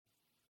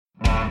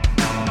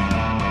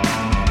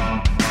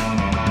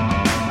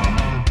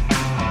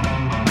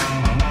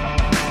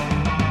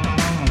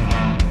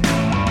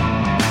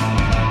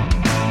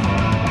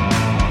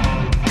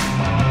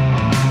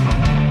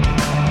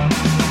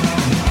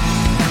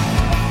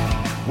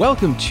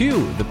Welcome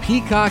to the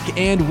Peacock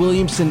and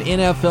Williamson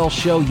NFL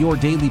Show, your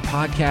daily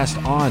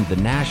podcast on the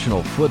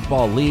National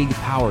Football League,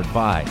 powered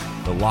by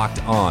the Locked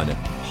On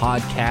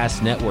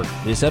Podcast Network.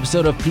 This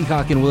episode of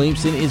Peacock and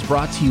Williamson is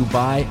brought to you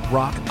by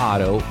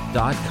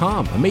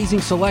RockAuto.com.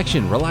 Amazing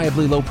selection,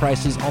 reliably low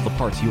prices, all the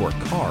parts your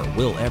car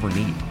will ever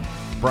need.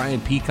 Brian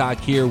Peacock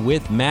here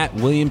with Matt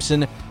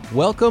Williamson.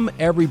 Welcome,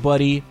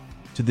 everybody,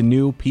 to the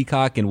new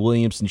Peacock and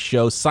Williamson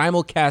Show,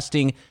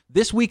 simulcasting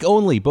this week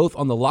only, both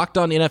on the Locked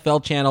On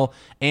NFL channel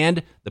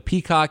and the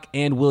Peacock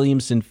and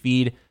Williamson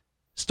feed.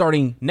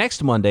 Starting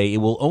next Monday, it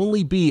will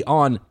only be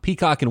on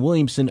Peacock and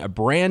Williamson, a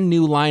brand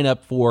new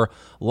lineup for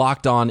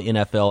Locked On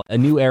NFL, a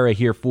new era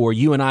here for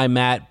you and I,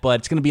 Matt,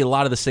 but it's going to be a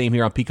lot of the same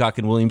here on Peacock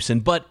and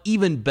Williamson, but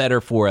even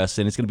better for us,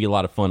 and it's going to be a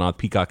lot of fun on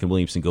Peacock and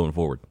Williamson going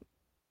forward.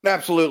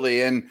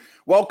 Absolutely, and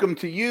welcome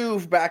to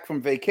you back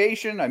from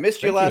vacation. I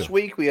missed you last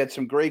week. We had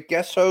some great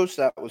guest hosts.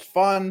 That was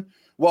fun.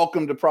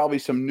 Welcome to probably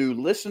some new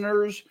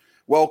listeners.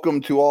 Welcome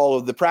to all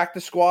of the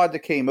practice squad that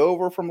came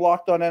over from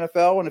Locked On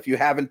NFL. And if you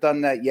haven't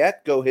done that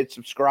yet, go hit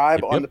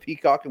subscribe on the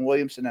Peacock and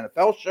Williamson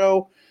NFL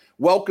Show.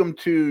 Welcome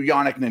to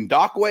Yannick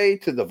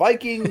Ngakoue, to the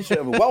Vikings.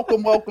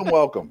 Welcome.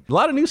 A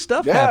lot of new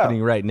stuff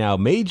happening right now.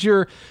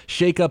 Major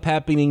shakeup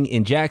happening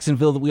in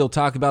Jacksonville that we'll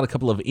talk about. A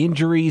couple of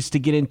injuries to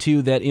get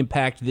into that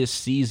impact this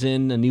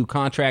season. A new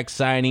contract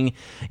signing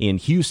in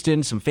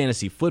Houston. Some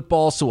fantasy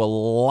football. So a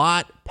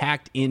lot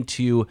packed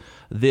into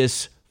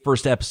this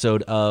first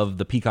episode of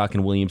the Peacock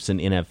and Williamson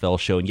NFL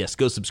Show. And yes,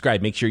 go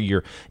subscribe. Make sure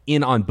you're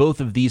in on both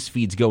of these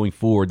feeds going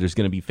forward. There's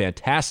going to be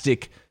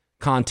fantastic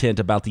content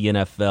about the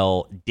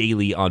NFL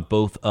daily on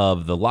both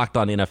of the Locked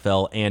On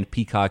NFL and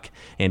Peacock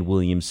and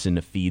Williamson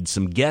feeds.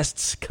 Some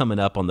guests coming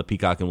up on the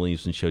Peacock and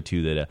Williamson Show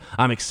too that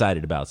I'm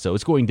excited about. So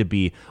it's going to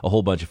be a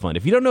whole bunch of fun.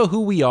 If you don't know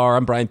who we are,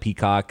 I'm Brian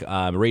Peacock.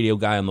 I'm a radio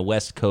guy on the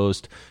West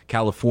Coast,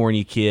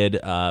 California kid,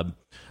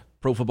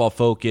 Pro Football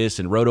Focus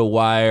and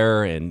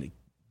RotoWire, and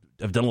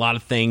I've done a lot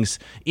of things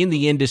in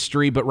the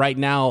industry, but right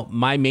now,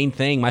 my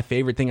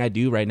favorite thing I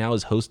do right now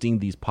is hosting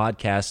these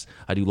podcasts.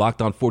 I do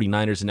Locked On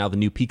 49ers and now the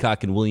new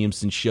Peacock and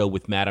Williamson Show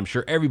with Matt. I'm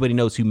sure everybody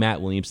knows who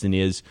Matt Williamson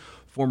is,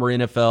 former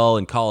NFL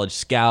and college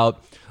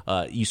scout,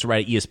 used to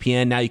write at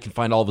ESPN. Now you can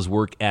find all of his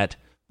work at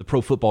the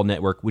Pro Football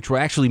Network, which we're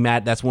actually,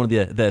 Matt, that's one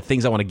of the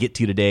things I want to get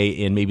to today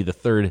in maybe the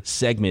third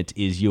segment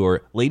is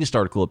your latest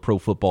article at Pro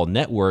Football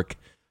Network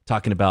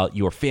talking about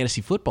your fantasy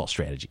football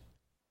strategy.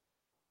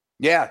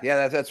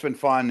 Yeah, that's been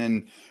fun,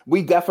 and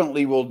we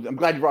definitely will. I'm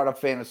glad you brought up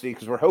fantasy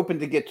because we're hoping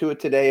to get to it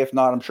today. If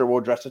not, I'm sure we'll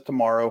address it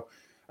tomorrow.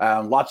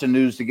 Lots of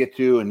news to get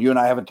to, and you and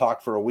I haven't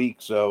talked for a week,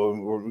 so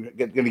we're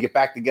going to get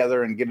back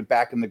together and get it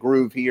back in the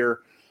groove here.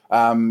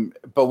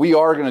 But we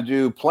are going to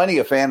do plenty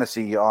of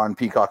fantasy on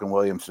Peacock and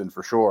Williamson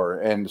for sure,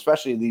 and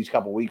especially these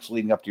couple weeks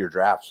leading up to your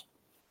drafts.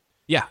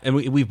 Yeah, and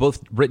we've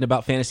both written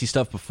about fantasy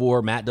stuff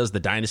before. Matt does the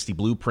Dynasty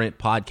Blueprint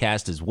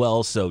podcast as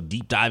well, so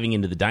deep diving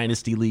into the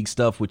Dynasty League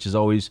stuff, which is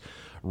always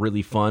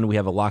really fun. We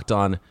have a Locked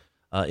On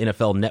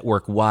NFL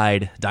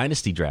Network-wide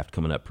Dynasty Draft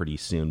coming up pretty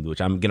soon, which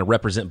I'm going to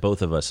represent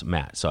both of us,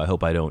 Matt, so I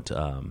hope I don't...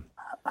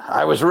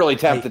 I was really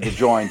tempted to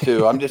join,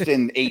 too. I'm just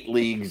in 8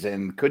 leagues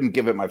and couldn't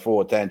give it my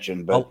full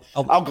attention, but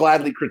I'll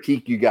gladly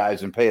critique you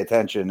guys and pay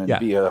attention and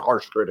be a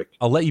harsh critic.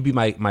 I'll let you be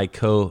my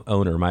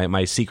co-owner,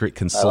 my secret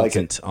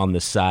consultant on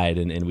the side,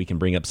 and we can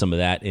bring up some of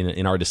that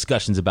in our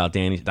discussions about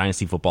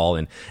Dynasty football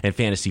and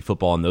fantasy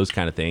football and those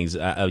kind of things.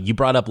 You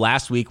brought up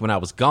last week when I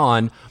was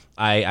gone,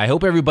 I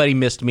hope everybody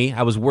missed me.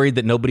 I was worried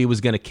that nobody was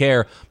going to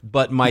care,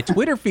 but my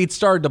Twitter feed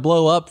started to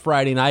blow up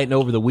Friday night and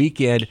over the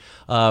weekend.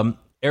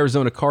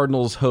 Arizona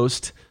Cardinals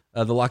host,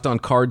 the Locked On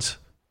Cards,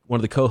 one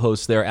of the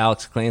co-hosts there,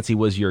 Alex Clancy,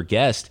 was your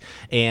guest.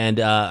 And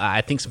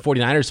I think some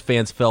 49ers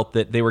fans felt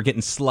that they were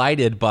getting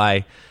slighted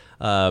by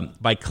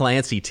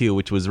Clancy too,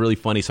 which was really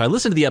funny. So I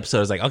listened to the episode. I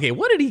was like, okay,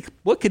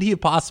 what could he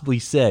have possibly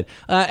said?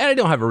 And I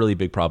don't have a really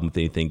big problem with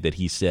anything that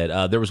he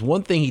said. There was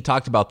one thing he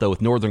talked about though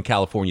with Northern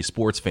California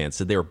sports fans.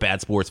 Said they were bad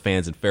sports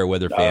fans and fair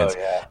weather fans.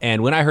 Yeah.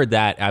 And when I heard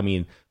that, I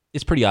mean,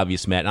 it's pretty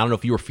obvious, Matt. And I don't know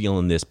if you were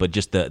feeling this, but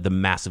just the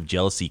massive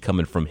jealousy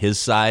coming from his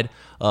side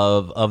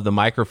of the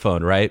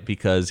microphone, right?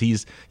 Because he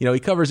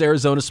covers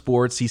Arizona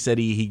sports. He said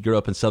he grew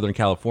up in Southern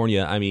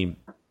California. I mean,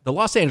 the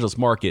Los Angeles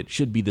market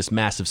should be this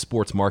massive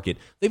sports market.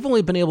 They've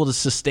only been able to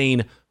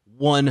sustain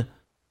one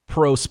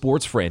pro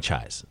sports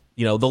franchise,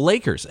 the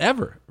Lakers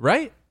ever,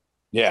 right?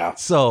 Yeah.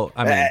 So,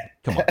 I mean,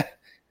 come on.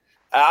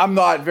 I'm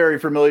not very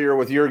familiar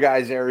with your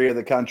guys' area of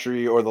the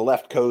country or the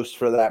left coast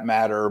for that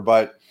matter,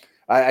 but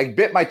I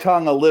bit my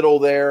tongue a little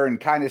there and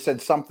kind of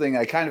said something.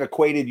 I kind of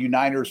equated you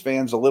Niners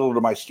fans a little to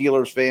my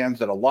Steelers fans,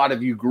 that a lot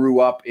of you grew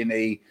up in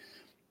a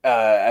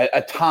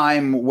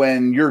time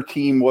when your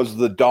team was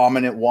the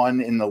dominant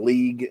one in the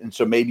league. And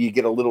so maybe you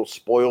get a little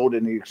spoiled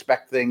and you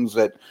expect things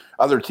that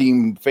other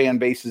team fan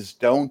bases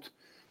don't.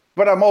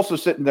 But I'm also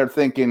sitting there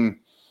thinking,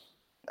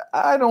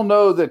 I don't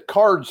know that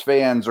Cards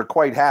fans are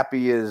quite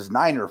happy as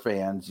Niner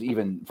fans,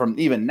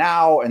 even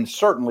now and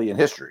certainly in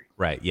history.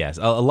 Right, yes.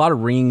 A lot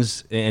of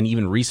rings, and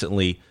even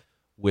recently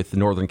with the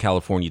Northern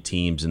California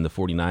teams, and the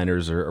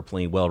 49ers are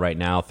playing well right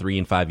now. 3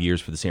 and 5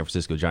 years for the San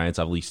Francisco Giants.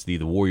 Obviously,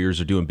 the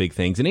Warriors are doing big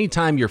things. And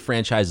anytime your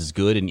franchise is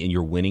good and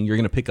you're winning, you're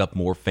going to pick up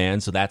more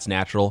fans, so that's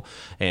natural.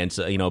 And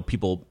so,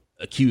 people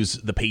accuse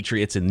the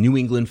Patriots and New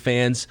England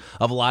fans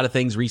of a lot of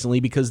things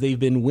recently because they've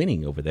been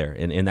winning over there,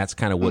 and that's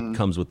kind of what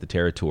comes with the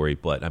territory.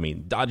 But, I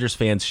mean, Dodgers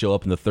fans show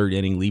up in the 3rd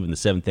inning, leave in the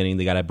 7th inning.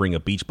 They got to bring a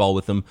beach ball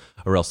with them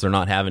or else they're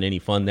not having any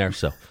fun there.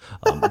 So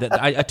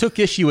I took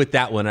issue with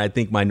that one. I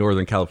think my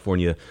Northern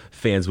California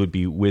fans would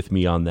be with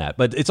me on that.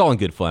 But it's all in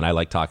good fun. I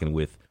like talking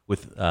with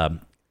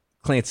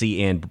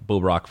Clancy and Bo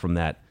Brock from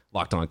that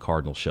Locked On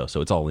Cardinals show. So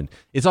it's all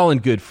in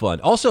good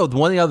fun. Also, the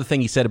one other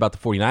thing he said about the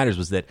 49ers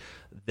was that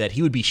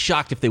he would be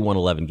shocked if they won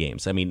 11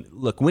 games. I mean,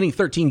 look, winning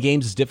 13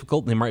 games is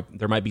difficult. There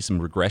might be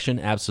some regression,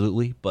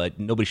 absolutely, but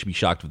nobody should be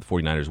shocked if the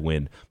 49ers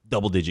win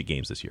double-digit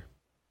games this year.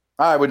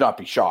 I would not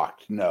be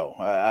shocked, no.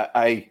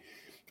 I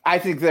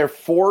think they're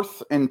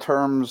 4th in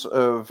terms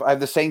of – I have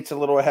the Saints a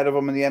little ahead of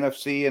them in the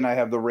NFC, and I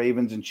have the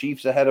Ravens and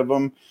Chiefs ahead of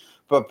them.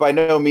 But by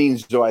no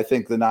means do I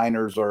think the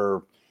Niners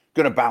are –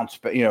 going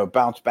to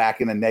bounce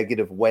back in a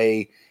negative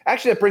way.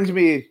 Actually, that brings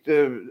me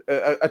to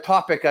a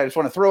topic I just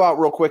want to throw out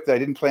real quick that I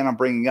didn't plan on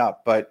bringing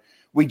up, but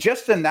we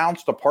just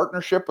announced a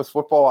partnership with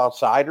Football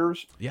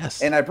Outsiders.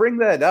 Yes. And I bring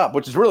that up,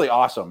 which is really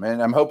awesome.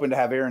 And I'm hoping to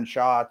have Aaron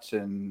Schatz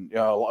and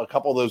a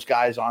couple of those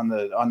guys on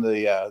the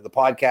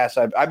podcast.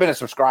 I've been a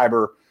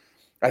subscriber,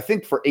 I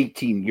think, for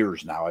 18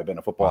 years now. I've been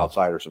a Football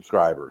Outsider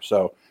subscriber.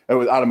 So it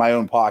was out of my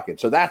own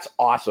pocket. So that's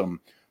awesome.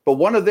 But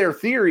one of their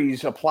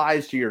theories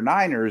applies to your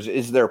Niners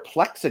is their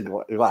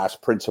plexiglass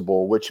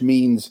principle, which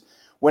means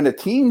when a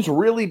team's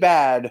really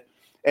bad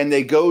and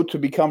they go to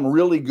become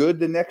really good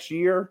the next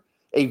year,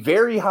 a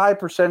very high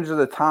percentage of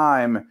the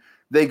time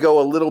they go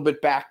a little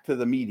bit back to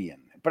the median.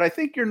 But I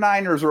think your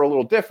Niners are a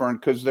little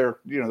different because their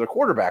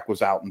quarterback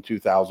was out in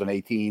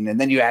 2018, and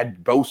then you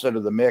add Bosa to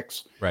the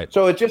mix. Right.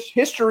 So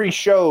history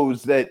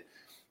shows that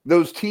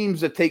those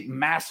teams that take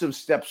massive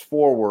steps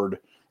forward,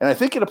 and I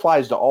think it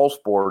applies to all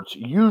sports,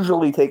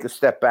 usually take a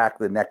step back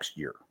the next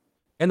year.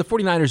 And the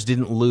 49ers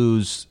didn't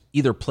lose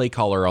either play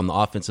caller on the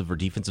offensive or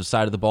defensive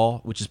side of the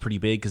ball, which is pretty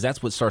big because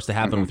that's what starts to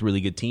happen with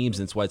really good teams,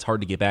 and that's why it's hard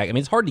to get back. I mean,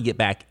 it's hard to get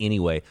back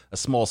anyway. A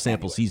small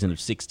sample season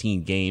of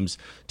 16 games.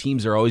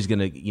 Teams are always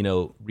going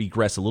to,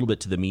 regress a little bit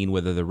to the mean,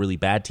 whether they're really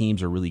bad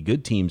teams or really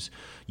good teams,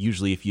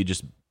 usually if you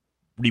just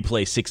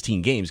replay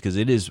 16 games because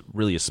it is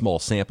really a small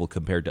sample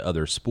compared to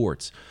other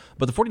sports.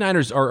 But the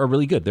 49ers are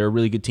really good. They're a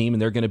really good team,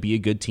 and they're going to be a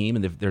good team,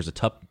 and there's a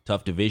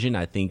tough division.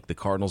 I think the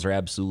Cardinals are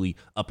absolutely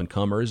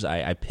up-and-comers.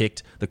 I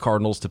picked the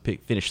Cardinals to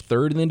finish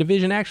 3rd in the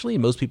division, actually,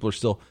 and most people are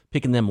still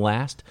picking them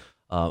last.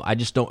 I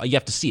just don't – you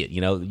have to see it.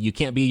 You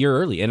can't be a year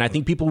early. And I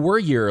think people were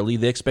a year early.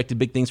 They expected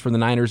big things from the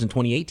Niners in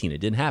 2018. It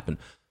didn't happen.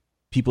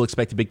 People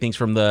expected big things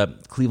from the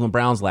Cleveland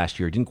Browns last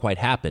year. It didn't quite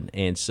happen.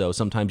 And so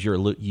sometimes you're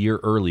a year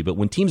early. But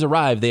when teams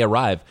arrive, they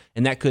arrive.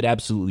 And that could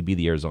absolutely be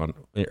the Arizona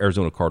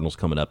Cardinals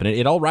coming up. And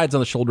it all rides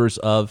on the shoulders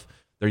of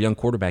their young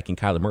quarterback in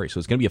Kyler Murray. So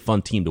it's going to be a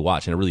fun team to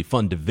watch and a really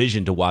fun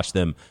division to watch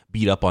them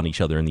beat up on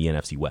each other in the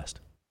NFC West.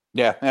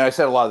 Yeah, and I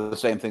said a lot of the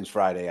same things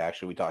Friday,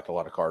 actually. We talked a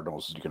lot of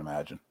Cardinals, as you can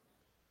imagine.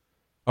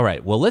 All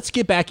right, well, let's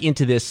get back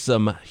into this.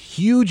 Some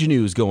huge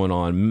news going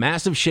on.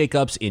 Massive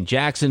shakeups in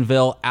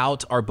Jacksonville.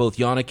 Out are both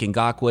Yannick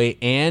Ngakoue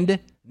and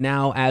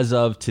now, as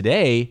of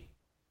today,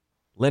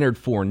 Leonard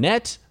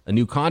Fournette. A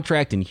new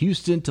contract in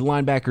Houston to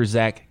linebacker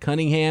Zach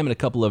Cunningham, and a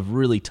couple of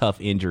really tough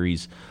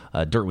injuries.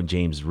 Derwin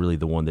James is really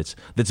the one that's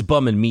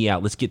bumming me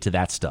out. Let's get to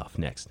that stuff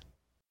next.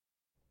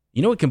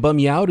 You know what can bum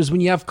you out is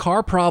when you have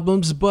car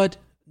problems, but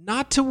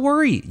not to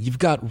worry. You've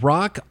got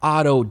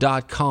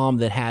rockauto.com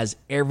that has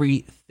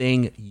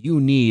everything you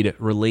need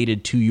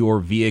related to your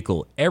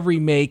vehicle. Every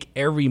make,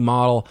 every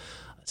model.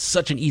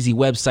 Such an easy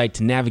website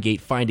to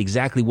navigate, find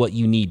exactly what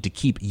you need to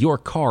keep your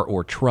car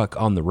or truck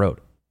on the road.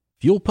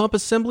 Fuel pump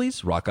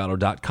assemblies,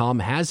 rockauto.com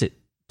has it.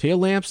 Tail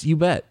lamps, you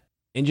bet.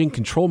 Engine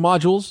control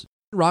modules,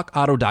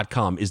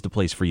 rockauto.com is the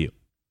place for you.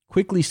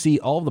 Quickly see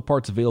all of the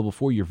parts available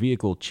for your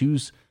vehicle.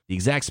 Choose the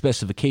exact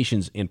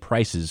specifications and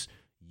prices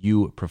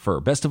you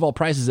prefer. Best of all,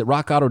 prices at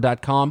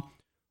rockauto.com,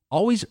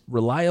 always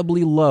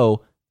reliably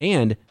low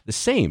and the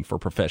same for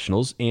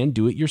professionals and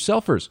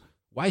do-it-yourselfers.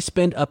 Why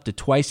spend up to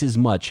twice as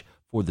much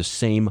for the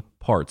same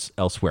parts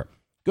elsewhere?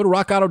 Go to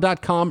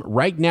rockauto.com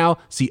right now.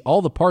 See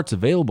all the parts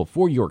available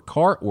for your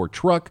car or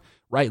truck.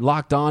 Right,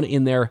 Locked On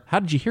in there.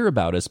 How did you hear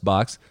about us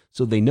box?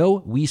 So they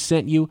know we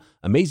sent you.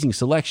 Amazing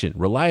selection,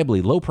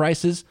 reliably low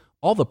prices,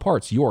 all the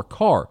parts your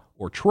car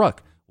or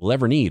truck will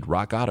ever need.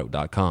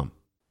 rockauto.com.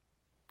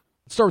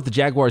 Let's start with the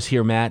Jaguars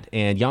here, Matt,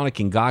 and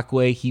Yannick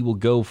Ngakoue, he will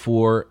go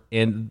for,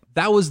 and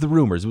that was the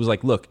rumors. It was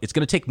like, look, it's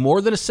going to take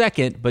more than a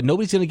second, but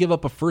nobody's going to give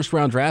up a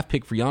first-round draft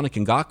pick for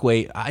Yannick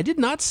Ngakoue. I did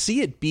not see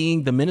it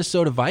being the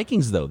Minnesota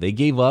Vikings, though. They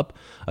gave up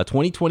a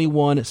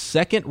 2021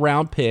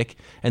 second-round pick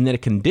and then a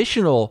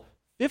conditional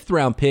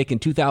fifth-round pick in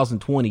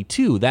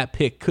 2022. That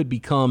pick could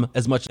become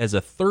as much as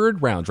a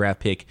third-round draft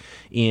pick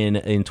in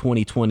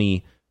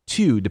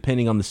 2022,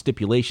 depending on the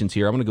stipulations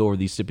here. I'm going to go over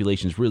these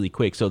stipulations really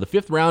quick. So the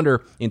fifth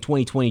rounder in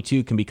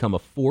 2022 can become a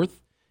fourth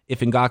if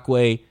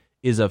Ngakoue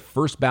is a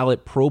first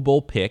ballot Pro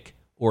Bowl pick,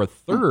 or a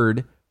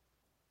third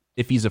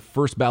if he's a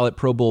first ballot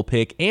Pro Bowl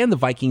pick and the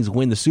Vikings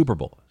win the Super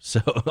Bowl.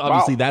 So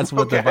obviously that's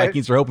what the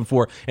Vikings are hoping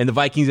for. And the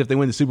Vikings, if they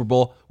win the Super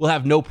Bowl, will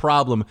have no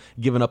problem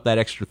giving up that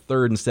extra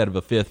third instead of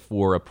a fifth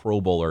for a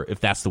Pro Bowler if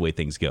that's the way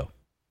things go.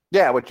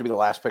 Yeah, which would be the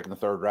last pick in the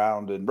third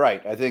round. And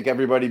right, I think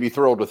everybody be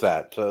thrilled with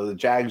that. So the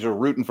Jags are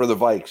rooting for the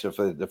Vikes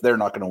if they're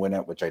not going to win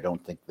it, which I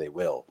don't think they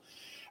will.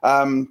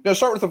 Going to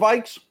start with the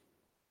Vikes?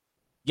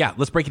 Yeah,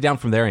 let's break it down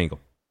from their angle.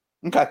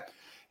 Okay.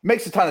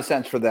 Makes a ton of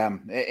sense for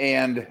them.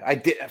 And I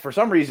did, for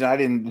some reason, I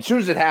didn't, as soon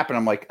as it happened,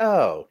 I'm like,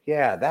 oh,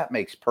 yeah, that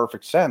makes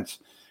perfect sense.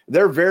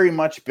 They're very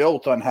much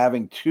built on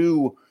having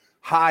two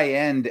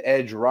high-end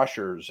edge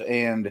rushers.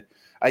 And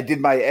I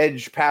did my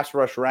edge pass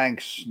rush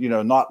ranks,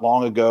 not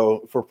long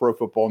ago for Pro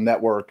Football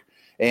Network.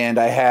 And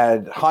I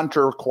had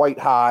Hunter quite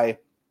high.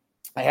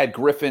 I had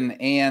Griffin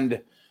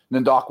and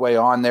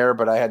Ngakoue on there,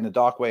 but I had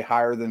Ngakoue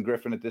higher than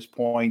Griffin at this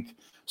point.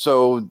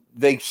 So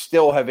they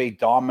still have a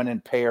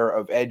dominant pair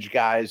of edge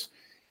guys.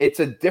 It's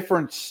a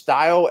different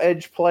style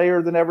edge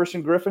player than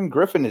Everson Griffin.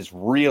 Griffin is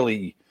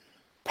really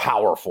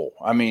powerful.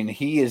 I mean,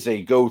 he is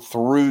a go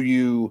through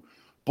you,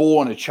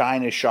 bull in a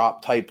china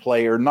shop type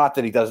player. Not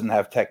that he doesn't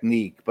have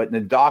technique, but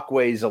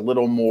Ngakoue is a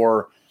little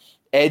more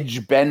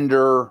edge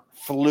bender,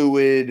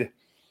 fluid,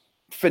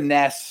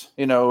 finesse.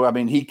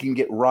 He can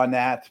get run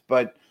at,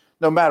 but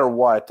no matter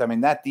what,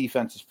 that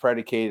defense is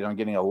predicated on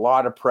getting a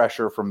lot of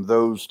pressure from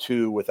those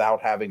two without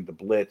having to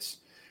blitz.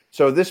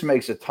 So this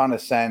makes a ton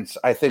of sense.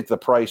 I think the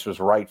price was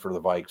right for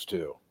the Vikes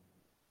too.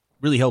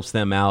 Really helps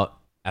them out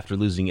after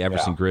losing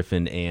Everson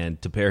Griffin, and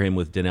to pair him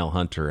with Danielle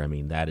Hunter.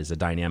 That is a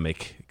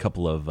dynamic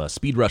couple of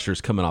speed rushers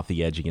coming off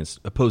the edge against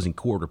opposing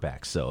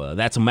quarterbacks. So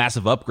that's a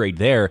massive upgrade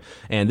there.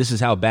 And this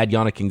is how bad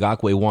Yannick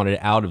Ngakoue wanted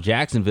out of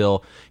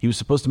Jacksonville. He was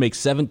supposed to make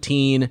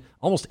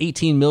almost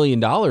 $18 million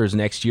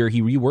next year.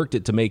 He reworked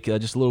it to make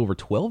just a little over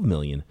 $12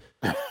 million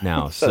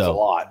now. That's a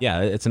lot.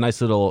 Yeah, it's a nice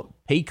little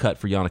pay cut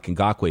for Yannick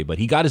Ngakoue, but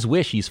he got his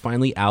wish. He's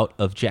finally out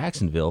of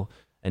Jacksonville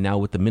and now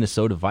with the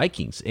Minnesota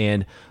Vikings.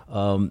 And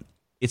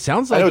it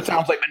sounds like, I know it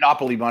sounds like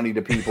monopoly money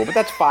to people, but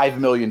that's $5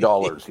 million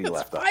he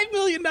left us. $5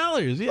 million,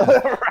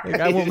 yeah. Right.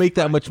 I won't make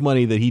that much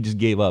money that he just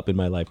gave up in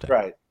my lifetime.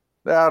 Right.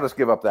 I'll just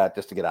give up that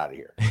just to get out of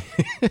here.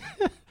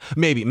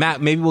 Maybe,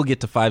 Matt, we'll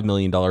get to $5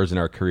 million in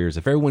our careers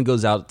if everyone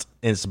goes out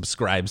and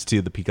subscribes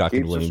to the Peacock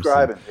and Williams. Keep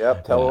subscribing.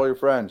 Yep. Tell all your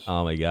friends.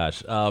 Oh, my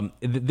gosh.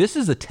 This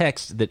is a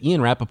text that Ian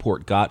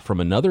Rappaport got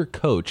from another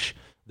coach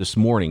this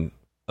morning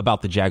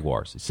about the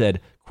Jaguars. It said,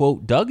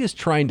 quote, Doug is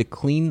trying to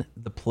clean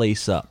the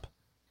place up.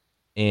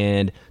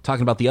 And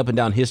talking about the up and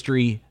down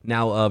history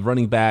now of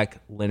running back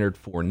Leonard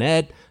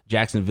Fournette,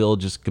 Jacksonville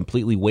just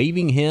completely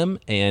waiving him,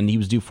 and he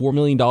was due $4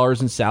 million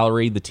in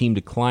salary. The team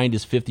declined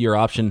his fifth-year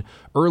option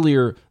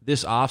earlier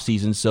this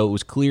offseason, so it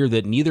was clear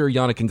that neither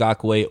Yannick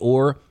Ngakoue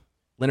or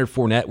Leonard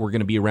Fournette were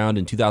going to be around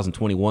in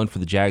 2021 for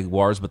the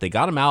Jaguars, but they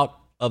got him out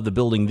of the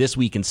building this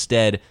week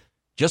instead,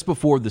 just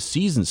before the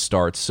season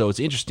starts. So it's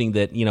interesting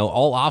that,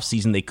 all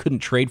offseason they couldn't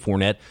trade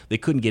Fournette. They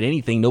couldn't get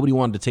anything. Nobody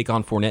wanted to take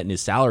on Fournette and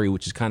his salary,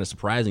 which is kind of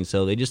surprising.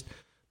 So they just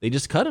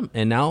cut him.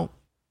 And now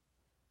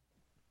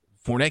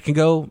Fournette can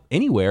go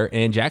anywhere.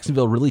 And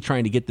Jacksonville really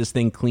trying to get this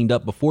thing cleaned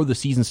up before the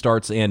season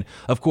starts. And,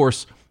 of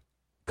course,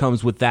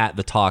 comes with that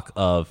the talk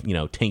of,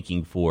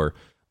 tanking for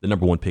the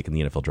number one pick in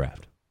the NFL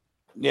draft.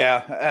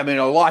 Yeah,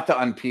 a lot to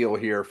unpeel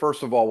here.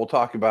 First of all, we'll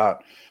talk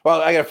about,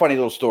 I got a funny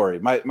little story.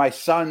 My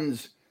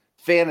son's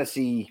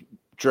fantasy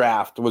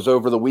draft was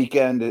over the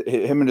weekend,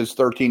 him and his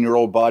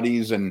 13-year-old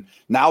buddies, and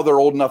now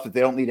they're old enough that they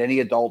don't need any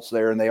adults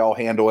there and they all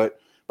handle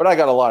it. But I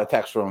got a lot of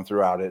texts from them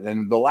throughout it.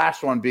 And the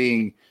last one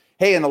being,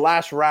 hey, in the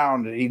last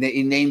round, he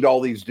named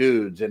all these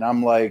dudes. And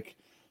I'm like,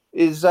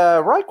 is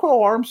Raekwon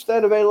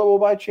Armstead available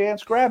by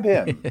chance? Grab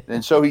him.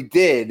 And so he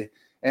did.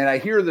 And I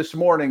hear this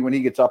morning when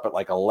he gets up at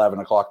like 11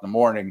 o'clock in the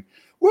morning,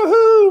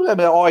 woohoo!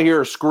 All I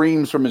hear is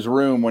screams from his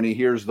room when he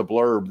hears the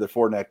blurb that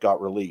Fournette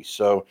got released.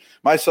 So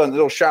my son, a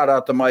little shout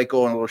out to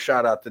Michael and a little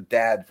shout out to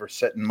Dad for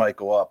setting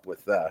Michael up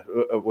with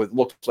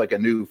looks like a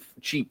new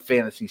cheap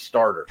fantasy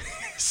starter.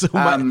 So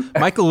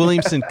Michael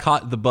Williamson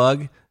caught the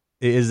bug.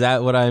 Is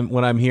that what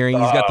I'm hearing?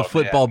 He's got the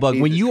football bug.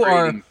 When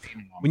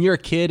you're a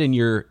kid and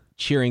you're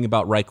cheering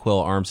about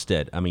Raekwon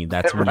Armstead,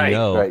 that's when you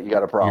know you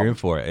got a problem. You're in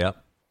for it.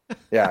 Yep.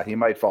 Yeah, he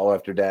might follow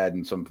after Dad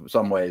in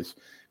some ways.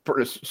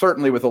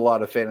 Certainly with a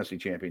lot of fantasy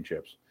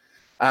championships.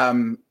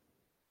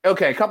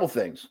 Okay, a couple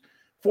things.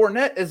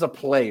 Fournette as a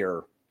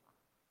player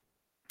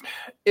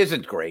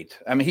isn't great.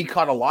 He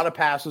caught a lot of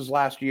passes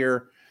last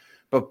year,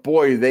 but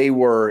boy, they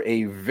were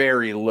a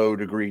very low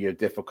degree of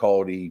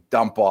difficulty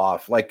dump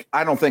off. Like,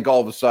 I don't think all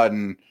of a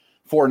sudden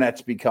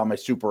Fournette's become a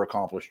super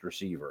accomplished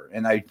receiver,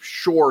 and I'm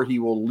sure he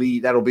will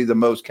lead. That'll be the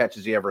most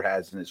catches he ever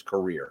has in his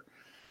career.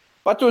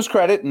 But to his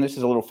credit, and this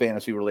is a little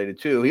fantasy related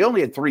too, he only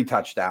had 3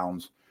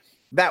 touchdowns.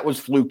 That was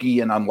fluky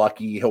and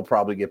unlucky. He'll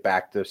probably get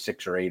back to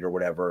 6 or 8 or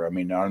whatever. On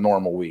a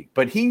normal week.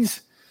 But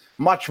he's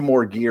much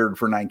more geared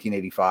for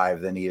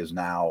 1985 than he is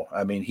now.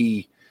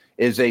 He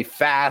is a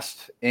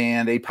fast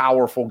and a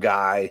powerful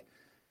guy.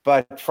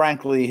 But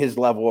frankly, his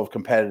level of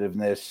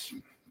competitiveness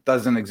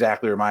doesn't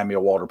exactly remind me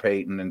of Walter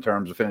Payton in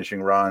terms of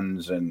finishing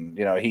runs. And,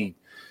 he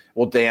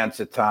will dance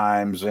at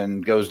times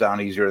and goes down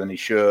easier than he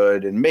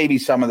should. And maybe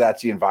some of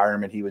that's the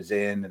environment he was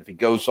in. And if he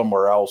goes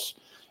somewhere else,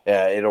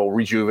 it'll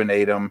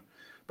rejuvenate him.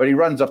 But he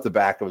runs up the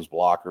back of his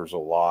blockers a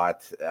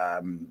lot.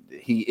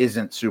 He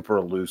isn't super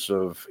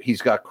elusive.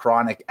 He's got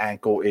chronic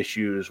ankle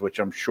issues, which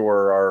I'm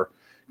sure are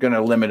going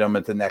to limit him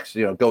at the next,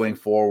 going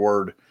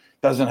forward.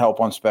 Doesn't help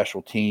on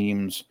special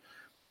teams.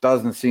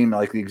 Doesn't seem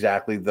like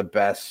exactly the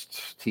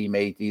best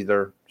teammate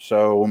either.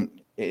 So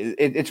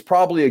it's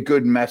probably a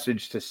good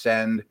message to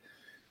send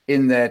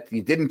in that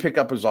you didn't pick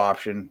up his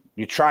option.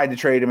 You tried to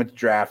trade him at the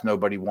draft.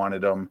 Nobody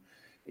wanted him.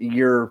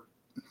 You're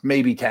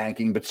maybe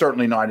tanking, but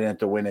certainly not in it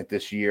to win it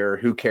this year.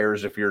 Who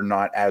cares if you're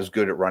not as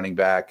good at running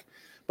back?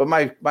 But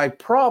my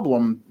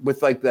problem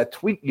with like that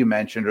tweet you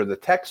mentioned or the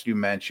text you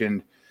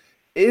mentioned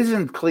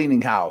isn't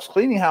cleaning house.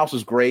 Cleaning house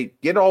is great.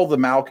 Get all the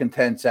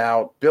malcontents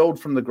out, build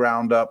from the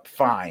ground up,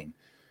 fine.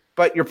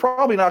 But you're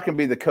probably not going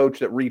to be the coach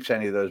that reaps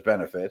any of those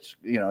benefits.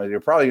 You're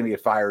probably going to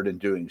get fired in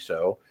doing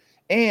so.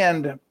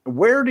 And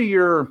where do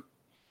your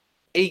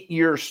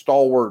 8-year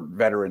stalwart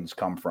veterans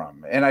come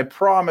from? And I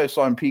promise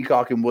on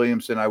Peacock and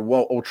Williamson,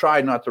 will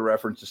try not to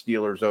reference the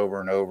Steelers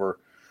over and over.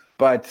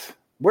 But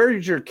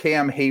where's your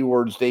Cam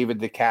Haywards, David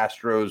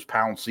DeCastros,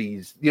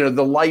 Pouncey's,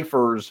 the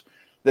lifers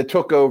that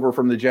took over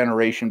from the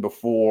generation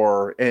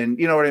before? And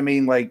you know what I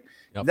mean? Like,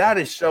 yep. That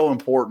is so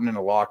important in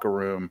the locker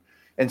room.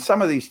 And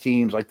some of these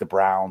teams like the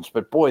Browns,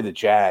 but boy, the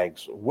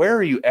Jags, where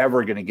are you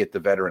ever going to get the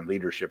veteran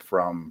leadership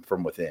from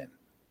within?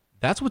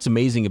 That's what's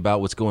amazing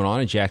about what's going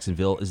on in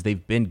Jacksonville is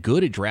they've been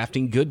good at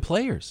drafting good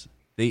players.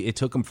 It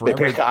took them forever.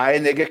 They pick high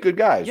and they get good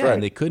guys, yeah, right?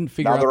 And they couldn't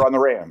figure now out. They're on the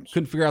Rams.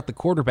 Couldn't figure out the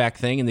quarterback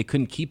thing, and they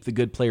couldn't keep the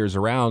good players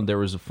around. There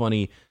was a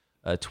funny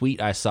tweet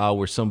I saw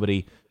where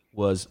somebody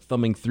was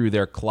thumbing through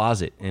their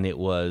closet, and it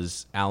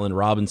was Allen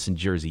Robinson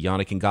jersey,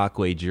 Yannick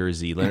Ngakoue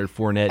jersey, Leonard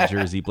Fournette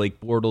jersey, Blake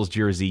Bortles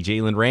jersey,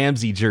 Jalen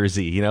Ramsey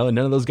jersey, and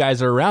none of those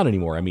guys are around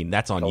anymore. I mean,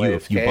 that's on you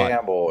if you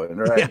Campbell,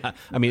 bought. Right. Yeah,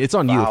 I mean, it's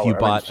on you if you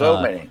bought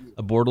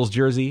a Bortles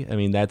jersey. I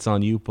mean, that's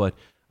on you, but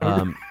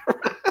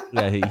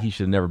yeah, he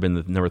should have never been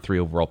the number 3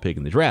 overall pick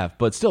in the draft.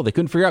 But still, they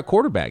couldn't figure out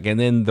quarterback, and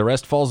then the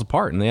rest falls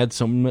apart, and they had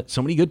so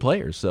many good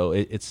players. So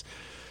it's.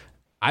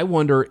 I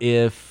wonder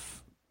if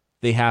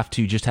they have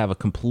to just have a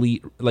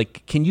complete,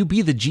 can you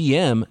be the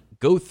GM,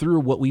 go through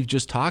what we've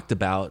just talked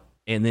about,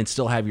 and then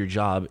still have your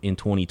job in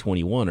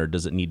 2021? Or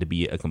does it need to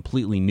be a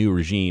completely new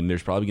regime?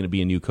 There's probably going to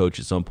be a new coach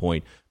at some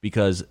point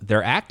because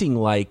they're acting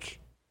like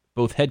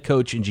both head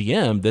coach and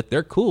GM that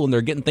they're cool and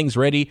they're getting things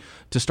ready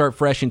to start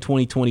fresh in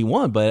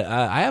 2021. But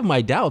I have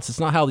my doubts. It's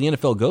not how the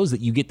NFL goes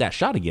that you get that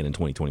shot again in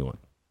 2021.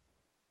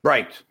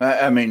 Right.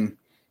 I mean,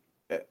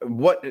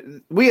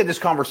 we had this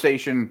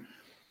conversation.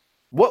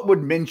 What would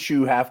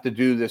Minshew have to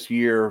do this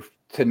year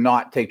to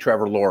not take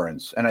Trevor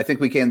Lawrence? And I think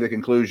we came to the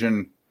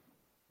conclusion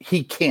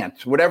he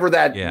can't. Whatever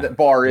that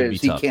bar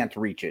is, he can't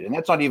reach it. And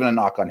that's not even a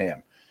knock on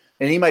him.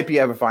 And he might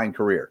have a fine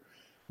career.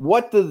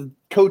 What does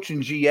coach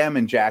and GM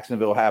in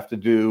Jacksonville have to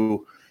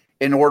do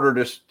in order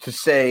to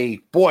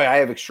say, boy, I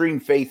have extreme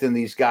faith in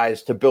these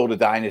guys to build a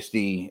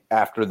dynasty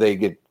after they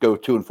go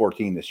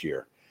 2-14 this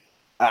year?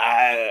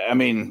 I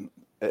mean,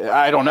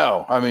 I don't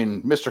know. I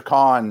mean, Mr.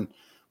 Khan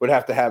would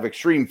have to have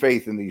extreme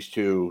faith in these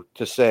two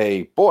to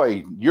say,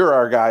 boy, you're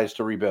our guys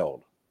to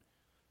rebuild.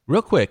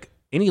 Real quick,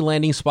 any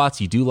landing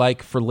spots you do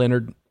like for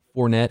Leonard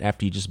Fournette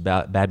after you just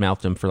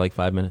badmouthed him for like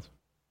 5 minutes?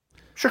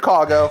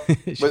 Chicago,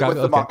 with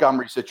the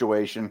Montgomery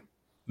situation.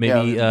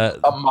 Maybe a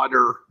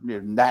mutter,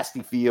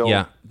 nasty feel.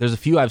 Yeah, there's a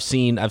few I've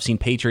seen. I've seen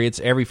Patriots.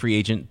 Every free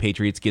agent,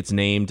 Patriots gets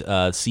named.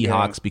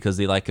 Seahawks because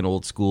they like an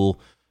old school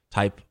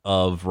type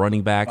of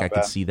running back. I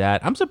could see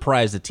that. I'm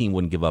surprised the team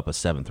wouldn't give up a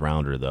 7th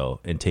rounder though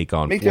and take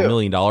on $4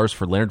 million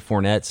for Leonard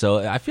Fournette. So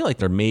I feel like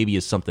there maybe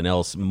is something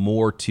else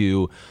more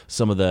to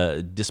some of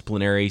the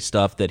disciplinary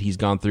stuff that he's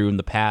gone through in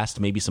the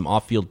past. Maybe some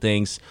off-field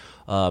things,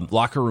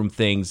 locker room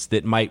things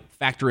that might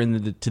factor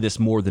into this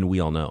more than we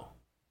all know.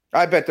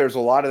 I bet there's a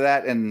lot of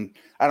that, and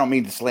I don't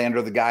mean to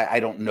slander the guy. I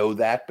don't know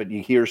that, but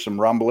you hear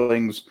some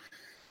rumblings.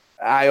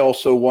 I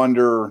also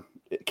wonder,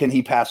 can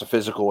he pass a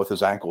physical with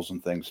his ankles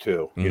and things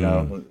too?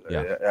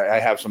 I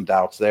have some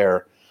doubts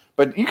there.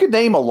 But you could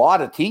name a lot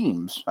of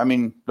teams. I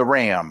mean, the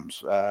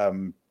Rams,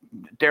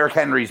 Derrick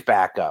Henry's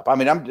backup. I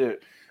mean, I'm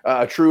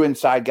a true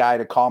inside guy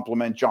to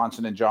complement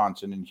Johnson &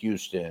 Johnson in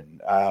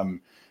Houston.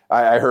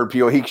 I heard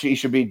people, he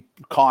should be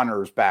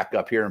Connor's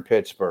backup here in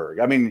Pittsburgh.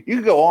 I mean, you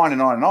could go on and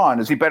on and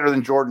on. Is he better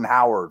than Jordan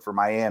Howard for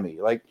Miami?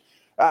 Like,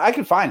 I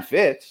could find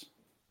fits.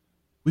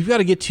 We've got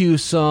to get to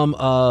some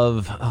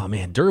of,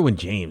 Derwin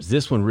James.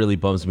 This one really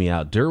bums me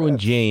out. Derwin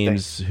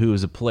James, who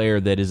is a player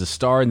that is a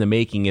star in the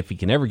making if he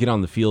can ever get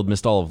on the field,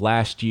 missed all of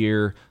last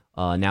year,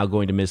 now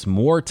going to miss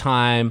more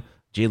time.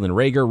 Jalen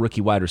Reagor,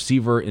 rookie wide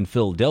receiver in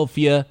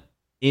Philadelphia,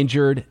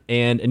 injured,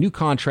 and a new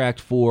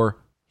contract for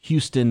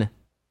Houston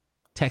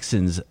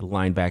Texans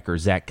linebacker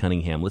Zach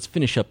Cunningham. Let's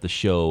finish up the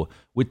show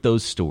with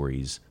those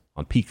stories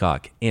on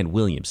Peacock and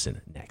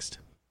Williamson next.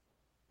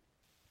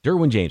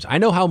 Derwin James. I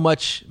know how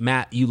much,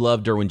 Matt, you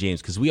love Derwin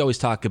James because we always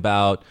talk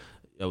about,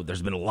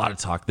 there's been a lot of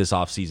talk this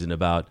offseason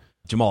about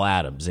Jamal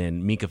Adams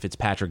and Minkah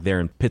Fitzpatrick there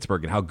in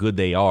Pittsburgh and how good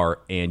they are.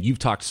 And you've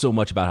talked so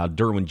much about how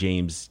Derwin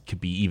James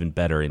could be even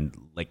better and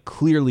like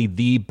clearly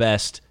the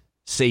best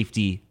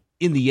safety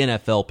in the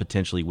NFL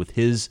potentially with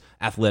his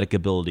athletic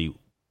ability,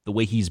 the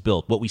way he's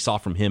built, what we saw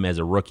from him as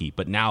a rookie.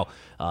 But now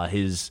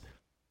his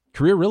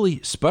career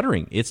really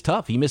sputtering. It's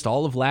tough. He missed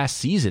all of last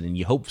season, and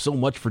you hope so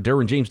much for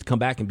Derwin James to come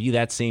back and be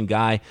that same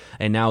guy.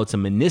 And now it's a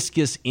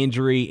meniscus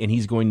injury, and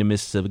he's going to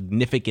miss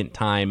significant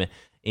time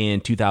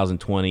in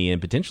 2020 and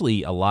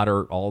potentially a lot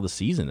or all the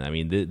season. I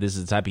mean, this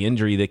is the type of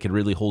injury that could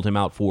really hold him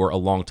out for a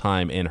long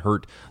time and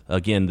hurt,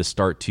 again, the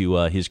start to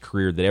his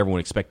career that everyone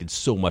expected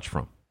so much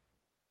from.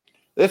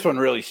 This one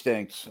really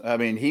stinks. I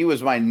mean, he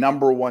was my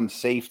number one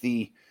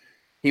safety.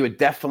 He would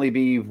definitely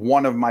be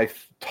one of my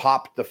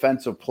top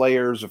defensive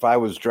players if I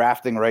was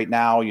drafting right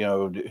now,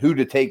 who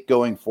to take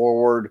going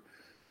forward.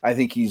 I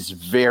think he's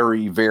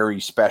very, very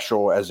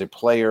special as a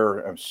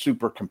player,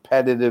 super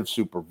competitive,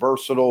 super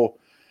versatile.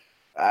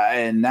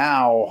 And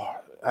now,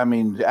 I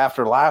mean,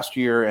 after last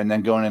year and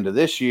then going into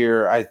this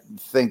year,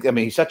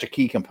 he's such a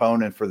key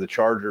component for the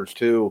Chargers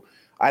too.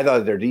 I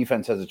thought their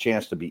defense has a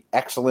chance to be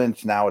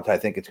excellent. Now I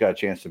think it's got a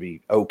chance to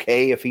be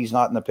okay if he's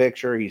not in the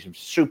picture. He's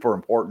super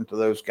important to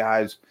those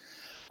guys.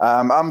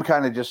 I'm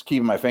kind of just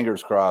keeping my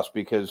fingers crossed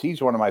because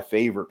he's one of my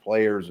favorite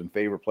players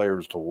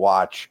to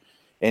watch.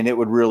 And it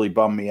would really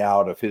bum me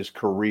out if his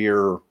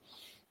career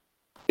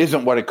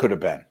isn't what it could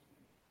have been.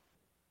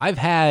 I've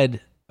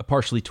had a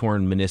partially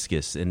torn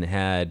meniscus and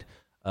had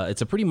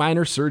it's a pretty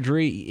minor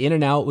surgery, in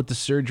and out with the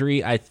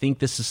surgery. I think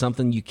this is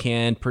something you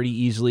can pretty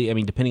easily, I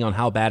mean, depending on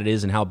how bad it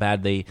is and how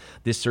bad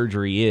this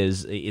surgery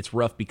is, it's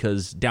rough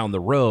because down the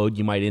road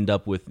you might end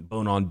up with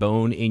bone on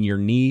bone in your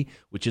knee,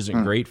 which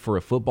isn't great for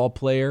a football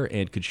player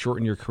and could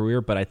shorten your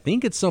career. But I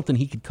think it's something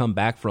he could come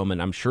back from, and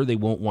I'm sure they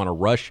won't want to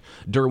rush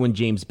Derwin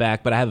James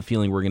back. But I have a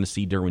feeling we're going to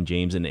see Derwin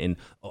James, and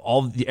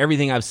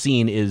everything I've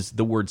seen is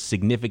the word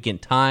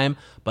significant time,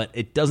 but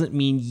it doesn't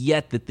mean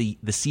yet that the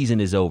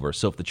season is over.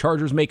 So if the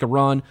Chargers make a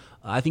run,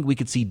 I think we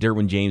could see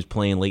Derwin James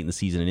playing late in the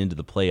season and into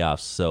the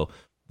playoffs. So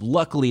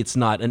luckily it's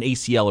not an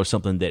ACL or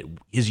something that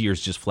his year's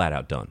just flat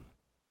out done.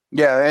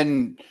 Yeah,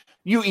 and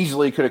you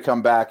easily could have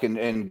come back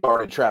and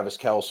guarded Travis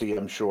Kelce,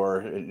 I'm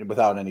sure,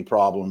 without any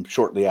problem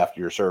shortly after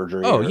your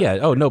surgery. Yeah.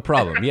 Oh, no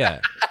problem. Yeah,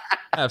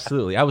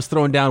 absolutely. I was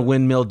throwing down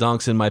windmill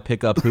dunks in my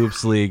pickup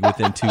hoops league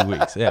within 2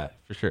 weeks. Yeah,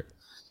 for sure.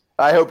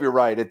 I hope you're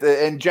right.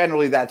 And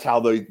generally that's how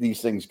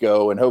these things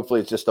go. And hopefully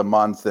it's just a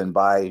month. And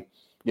by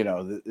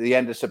the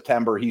end of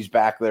September, he's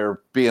back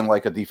there being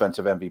like a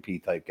defensive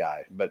MVP type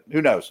guy. But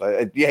who knows?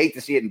 You hate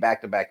to see it in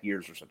back-to-back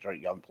years for such a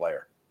young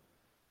player.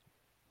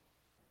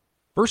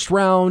 First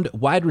round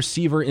wide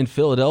receiver in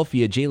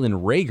Philadelphia,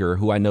 Jalen Reagor,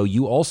 who I know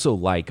you also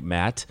like,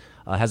 Matt,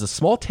 has a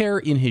small tear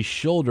in his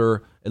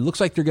shoulder. It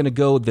looks like they're going to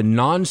go the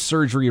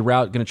non-surgery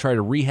route, going to try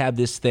to rehab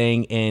this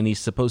thing, and he's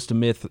supposed to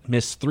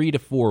miss 3 to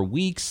 4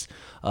 weeks.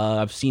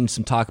 I've seen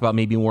some talk about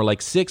maybe more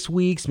like 6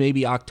 weeks,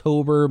 maybe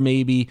October,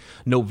 maybe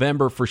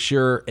November for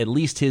sure. At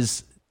least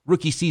his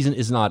rookie season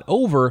is not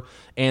over.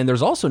 And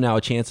there's also now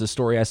a chance, a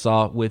story I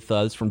saw with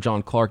this from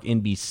John Clark,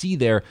 NBC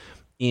there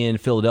in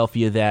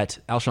Philadelphia, that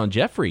Alshon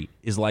Jeffrey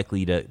is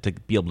likely to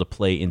be able to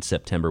play in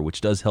September,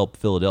 which does help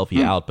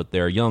Philadelphia out. But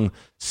their young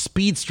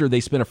speedster they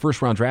spent a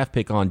first-round draft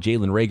pick on,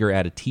 Jalen Reagor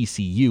out of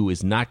TCU,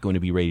 is not going to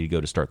be ready to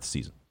go to start the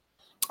season.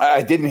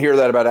 I didn't hear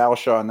that about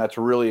Alshon. That's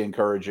really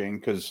encouraging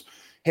because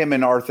him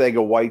and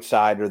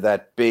Arcega-Whiteside are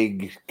that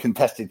big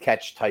contested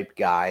catch type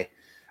guy.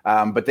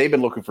 But they've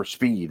been looking for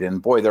speed.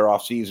 And, boy, their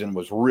offseason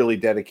was really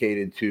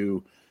dedicated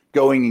to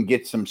going and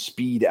get some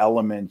speed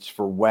elements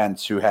for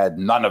Wentz, who had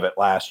none of it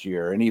last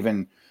year, and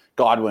even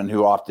Godwin,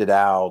 who opted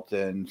out.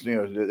 And,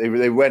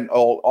 they went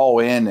all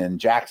in,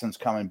 and Jackson's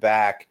coming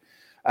back.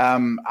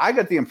 I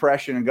got the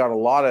impression and got a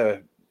lot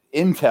of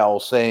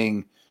intel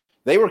saying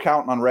they were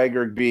counting on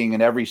Reagor being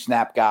an every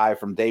snap guy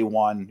from day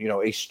one,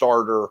 a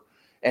starter,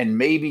 and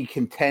maybe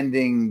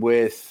contending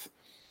with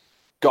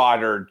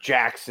Goddard,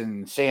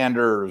 Jackson,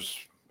 Sanders,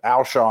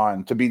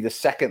 Alshon to be the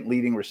second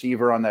leading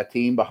receiver on that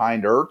team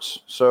behind Ertz.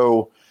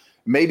 So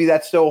maybe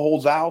that still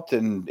holds out,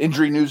 and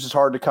injury news is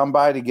hard to come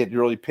by to get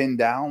really pinned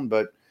down,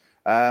 but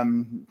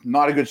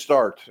not a good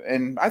start.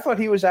 And I thought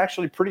he was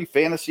actually pretty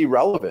fantasy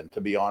relevant,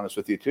 to be honest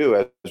with you,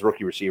 too, as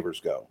rookie receivers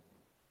go.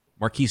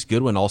 Marquise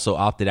Goodwin also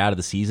opted out of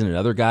the season,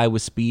 another guy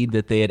with speed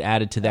that they had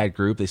added to that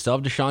group. They still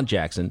have Deshaun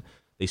Jackson.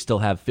 They still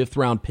have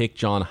fifth-round pick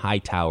John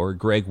Hightower,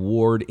 Greg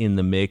Ward in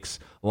the mix,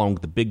 along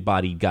with the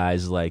big-bodied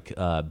guys like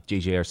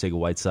J.J.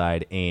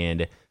 Arcega-Whiteside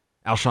and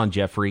Alshon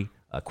Jeffrey.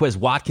 Quez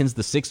Watkins,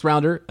 the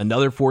sixth-rounder,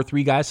 another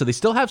 4-3 guy. So they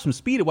still have some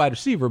speed at wide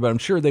receiver, but I'm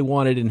sure they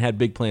wanted and had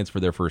big plans for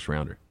their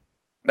first-rounder.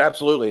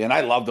 Absolutely, and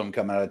I loved him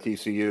coming out of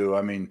TCU.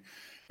 I mean,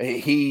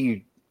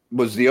 he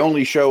was the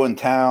only show in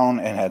town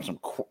and had some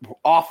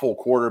awful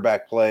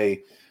quarterback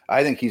play.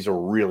 I think he's a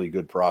really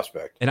good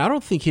prospect. And I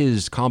don't think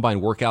his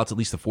combine workouts, at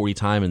least the 40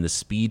 time and the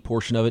speed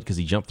portion of it, because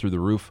he jumped through the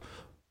roof,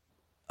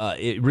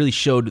 it really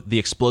showed the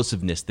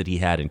explosiveness that he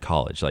had in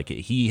college. Like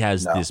he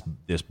has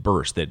this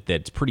burst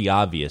that's pretty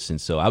obvious, and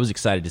so I was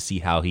excited to see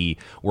how he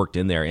worked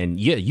in there. And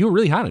yeah, you were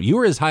really high on him. You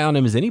were as high on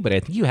him as anybody.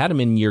 I think you had him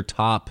in your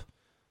top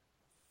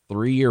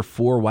 3 or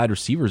 4 wide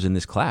receivers in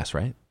this class,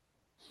 right?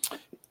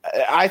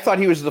 I thought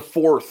he was the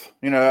 4th.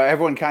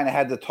 Everyone kind of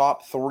had the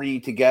top 3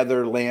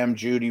 together: Lamb,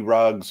 Judy,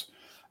 Ruggs,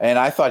 and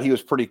I thought he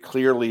was pretty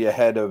clearly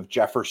ahead of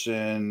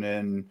Jefferson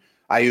and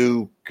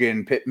Ayuk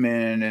and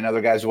Pittman and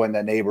other guys who went in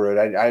that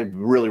neighborhood. I'm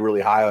really,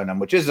 really high on them,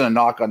 which isn't a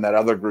knock on that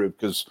other group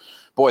because,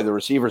 boy, the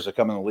receivers that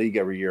come in the league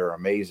every year are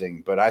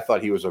amazing. But I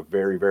thought he was a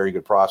very, very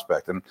good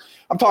prospect. And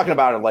I'm talking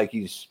about it like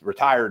he's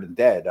retired and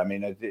dead. I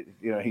mean,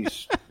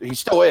 he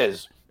still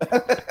is.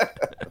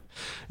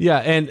 Yeah,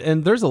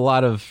 and there's a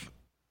lot of,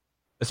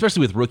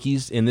 especially with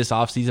rookies in this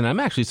offseason,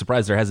 I'm actually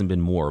surprised there hasn't been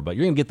more. But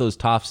you're going to get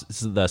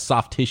the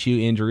soft tissue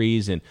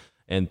injuries and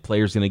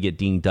players going to get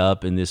dinged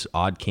up in this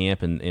odd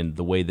camp and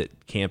the way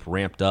that camp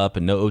ramped up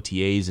and no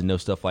OTAs and no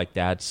stuff like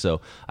that.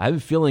 So I have a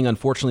feeling,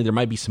 unfortunately, there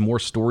might be some more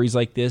stories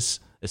like this,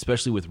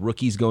 especially with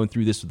rookies going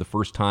through this for the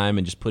first time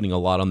and just putting a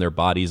lot on their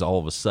bodies all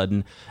of a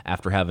sudden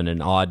after having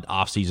an odd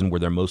offseason where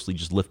they're mostly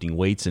just lifting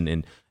weights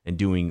and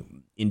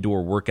doing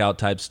indoor workout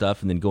type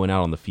stuff and then going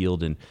out on the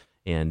field.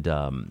 And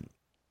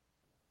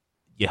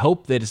you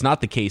hope that it's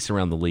not the case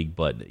around the league,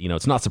 but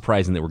it's not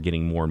surprising that we're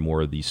getting more and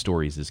more of these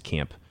stories as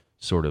camp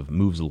sort of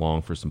moves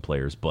along for some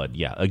players. But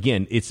yeah,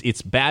 again,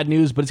 it's bad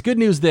news, but it's good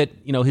news that,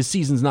 his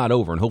season's not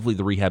over and hopefully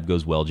the rehab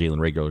goes well. Jalen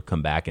Reagor will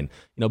come back and,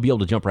 be able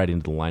to jump right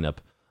into the lineup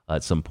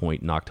at some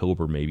point in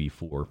October, maybe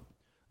for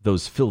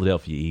those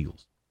Philadelphia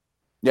Eagles.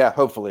 Yeah,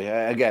 hopefully.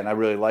 Again, I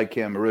really like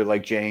him. I really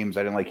like James.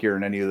 I didn't like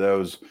hearing any of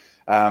those.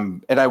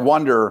 And I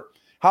wonder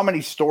how many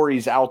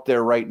stories out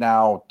there right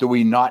now do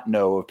we not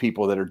know of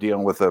people that are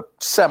dealing with a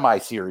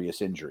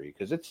semi-serious injury?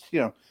 Because it's,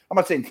 I'm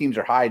not saying teams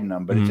are hiding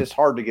them, but it's just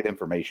hard to get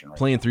information right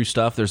Playing now. Through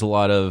stuff, there's a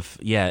lot of,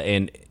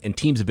 and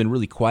teams have been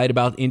really quiet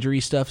about injury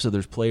stuff, so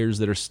there's players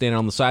that are standing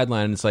on the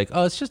sideline, and it's like,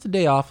 oh, it's just a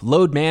day off.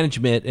 Load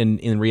management, and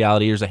in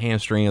reality, there's a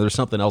hamstring, or there's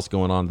something else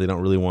going on they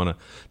don't really want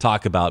to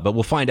talk about. But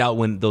we'll find out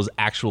when those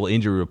actual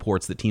injury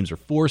reports that teams are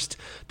forced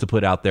to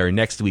put out there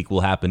next week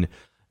will happen.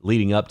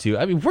 Leading up to,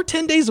 we're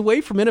 10 days away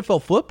from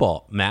NFL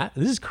football, Matt.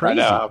 This is crazy.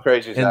 I know, how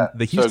crazy is that?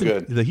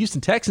 The Houston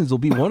Texans will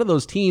be one of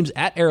those teams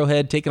at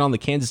Arrowhead taking on the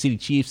Kansas City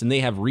Chiefs, and they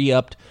have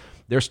re-upped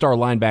their star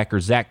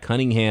linebacker, Zach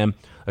Cunningham,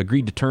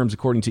 agreed to terms,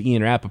 according to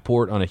Ian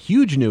Rappaport, on a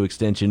huge new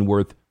extension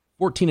worth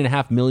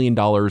 $14.5 million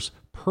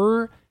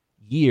per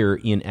year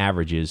in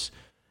averages.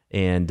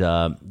 And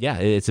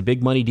it's a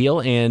big money deal,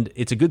 and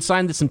it's a good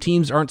sign that some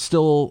teams are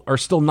still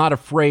not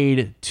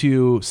afraid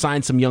to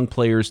sign some young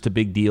players to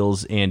big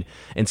deals and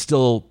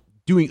still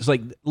doing. It's like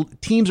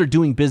teams are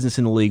doing business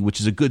in the league, which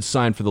is a good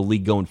sign for the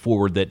league going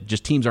forward. That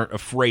just teams aren't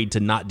afraid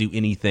to not do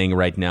anything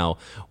right now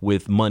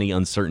with money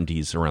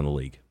uncertainties around the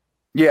league.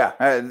 Yeah,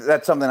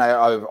 that's something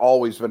I've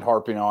always been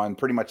harping on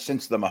pretty much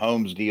since the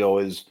Mahomes deal.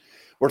 Is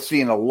we're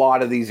seeing a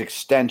lot of these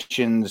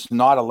extensions,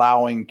 not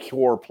allowing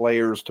core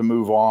players to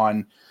move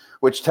on,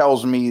 which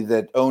tells me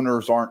that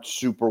owners aren't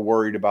super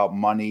worried about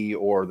money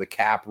or the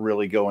cap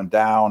really going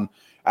down.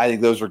 I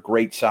think those are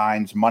great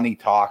signs. Money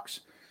talks.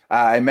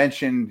 I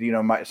mentioned,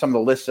 some of the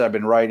lists I've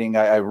been writing.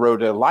 I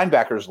wrote a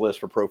linebackers list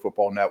for Pro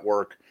Football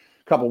Network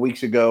a couple of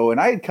weeks ago, and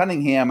I had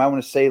Cunningham, I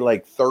want to say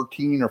like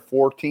 13 or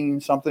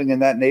 14, something in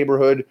that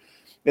neighborhood.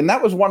 And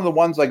that was one of the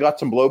ones I got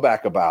some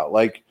blowback about.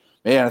 Like,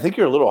 man, I think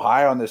you're a little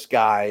high on this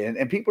guy.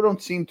 And people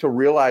don't seem to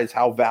realize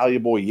how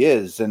valuable he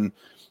is. And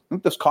I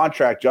think this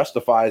contract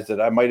justifies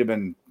that I might have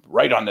been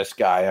right on this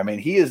guy. I mean,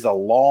 he is a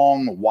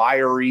long,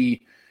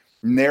 wiry,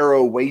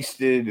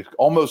 narrow-waisted,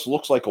 almost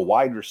looks like a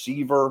wide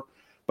receiver,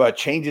 but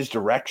changes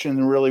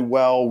direction really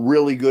well,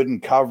 really good in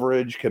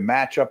coverage, can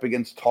match up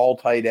against tall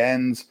tight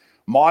ends.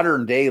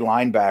 Modern-day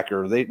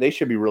linebacker. They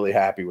should be really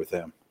happy with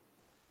him.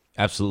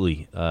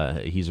 Absolutely.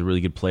 He's a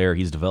really good player.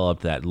 He's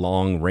developed that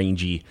long,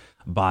 rangy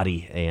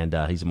body, and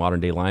he's a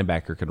modern-day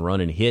linebacker, can run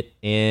and hit,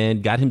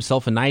 and got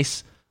himself a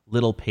nice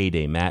little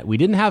payday, Matt. We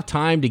didn't have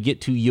time to get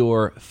to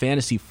your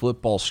fantasy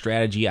football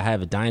strategy. I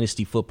have a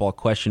dynasty football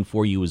question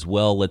for you as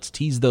well. Let's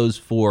tease those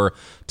for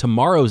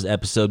tomorrow's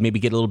episode, maybe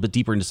get a little bit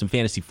deeper into some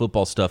fantasy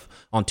football stuff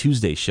on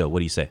Tuesday's show. What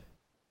do you say?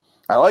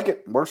 I like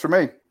it. Works for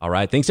me. All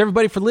right. Thanks,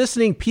 everybody, for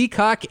listening.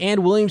 Peacock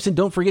and Williamson,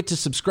 don't forget to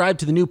subscribe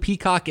to the new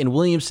Peacock and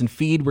Williamson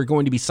feed. We're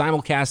going to be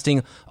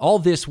simulcasting all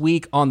this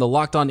week on the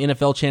Locked On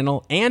NFL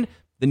channel and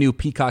the new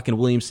Peacock and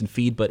Williamson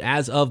feed. But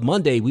as of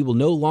Monday, we will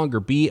no longer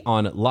be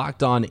on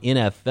Locked On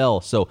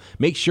NFL. So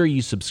make sure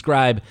you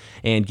subscribe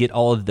and get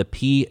all of the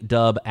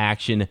P-Dub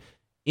action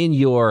in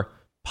your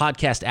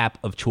podcast app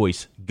of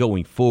choice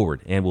going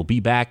forward. And we'll be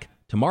back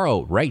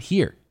tomorrow right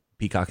here,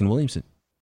 Peacock and Williamson.